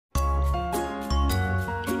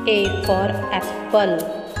A for apple.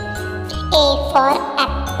 A for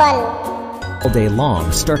apple. All day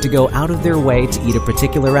long start to go out of their way to eat a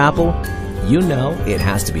particular apple, you know it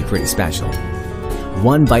has to be pretty special.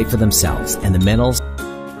 One bite for themselves and the middle.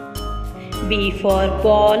 B for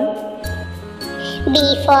ball. B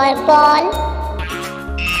for ball.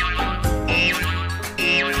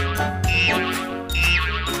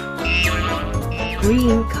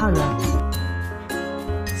 Green color.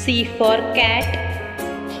 C for cat.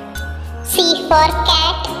 C for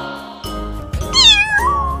cat.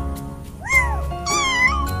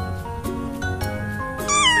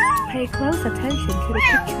 Pay close attention to the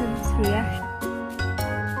picture's reaction.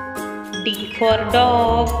 D for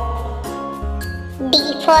dog. D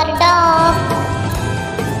for dog.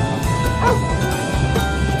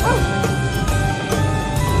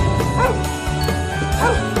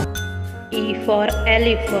 E for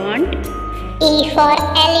elephant. E for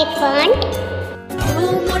elephant.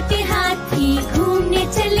 वो मोटे हाथी घूमने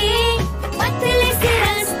चले, पतले से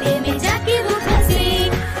रास्ते में जाके वो फंसे,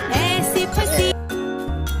 ऐसे फंसे।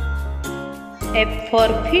 F for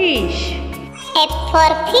fish. F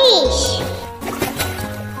for fish.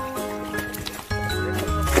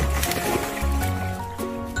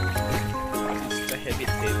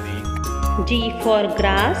 G for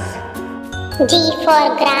grass. G for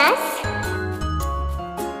grass.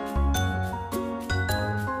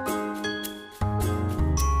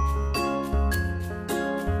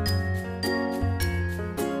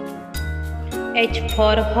 H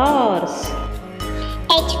for horse.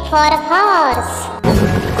 H for horse.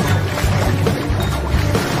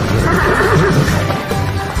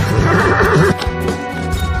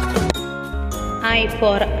 I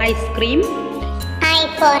for ice cream. I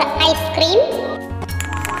for ice cream.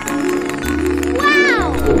 Wow!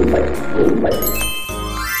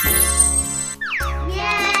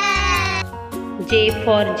 Yeah! J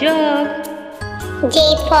for jug. J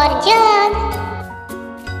for jug.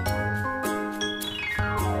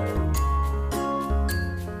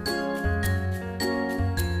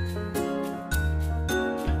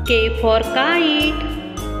 K for kite.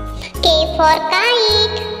 K for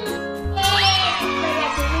kite. Bây giờ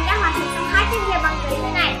chúng mình đã hoàn thành xong 2 chiếc diều bằng giấy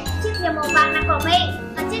như này. Chiếc diều màu vàng là của mình,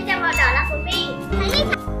 và chiếc diều màu đỏ là của mình.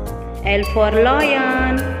 L for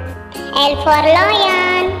lion. L for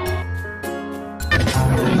lion.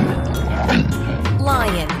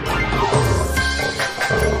 Lion.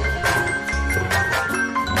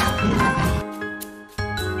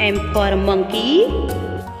 M for monkey.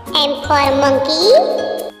 M for monkey.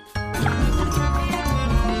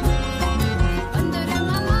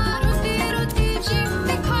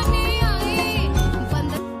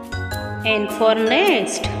 N for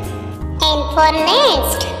nest. N for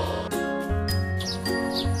nest.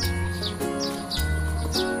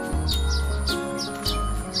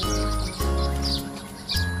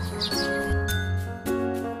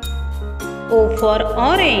 O for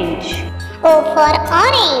orange. O for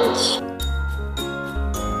orange.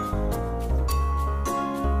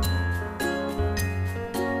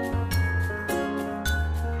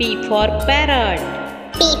 P for parrot.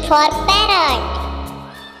 P for parrot.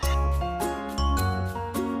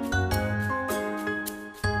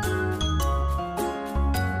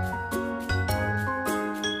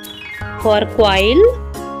 For quail.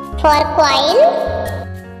 For quail.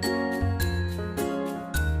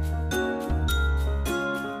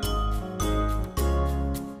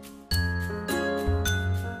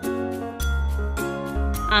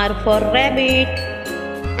 R for rabbit.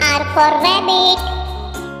 R for rabbit.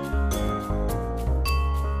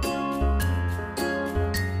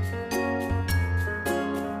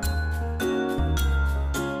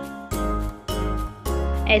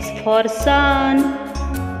 S for sun.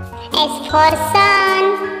 S for sun.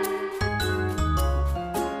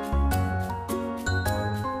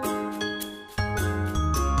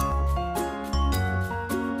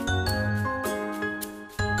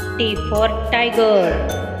 T for tiger.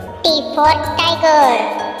 T for tiger.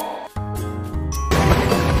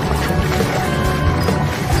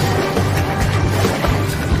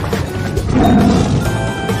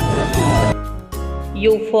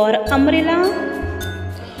 U for umbrella.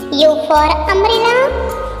 U for umbrella.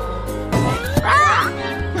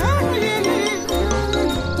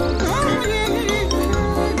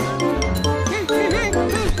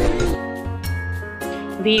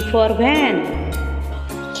 V for van.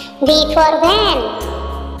 V for van.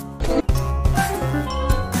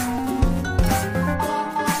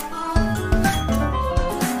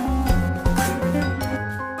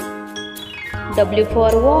 W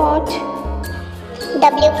for watch.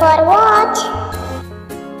 W for watch.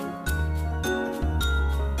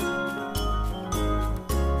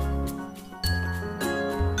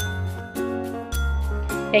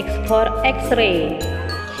 X for X-ray.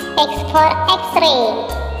 X for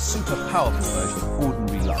X-ray. Super powerful version of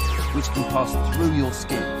ordinary light, which can pass through your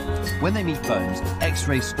skin. When they meet bones,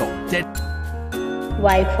 X-rays stop dead.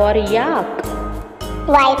 Y for yak.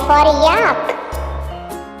 Y for yak.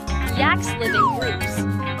 Yaks live in groups.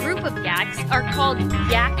 A group of yaks are called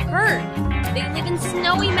yak herd. They live in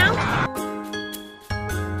snowy mountains.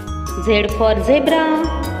 Z for zebra.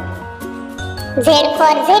 Z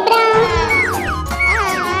for zebra.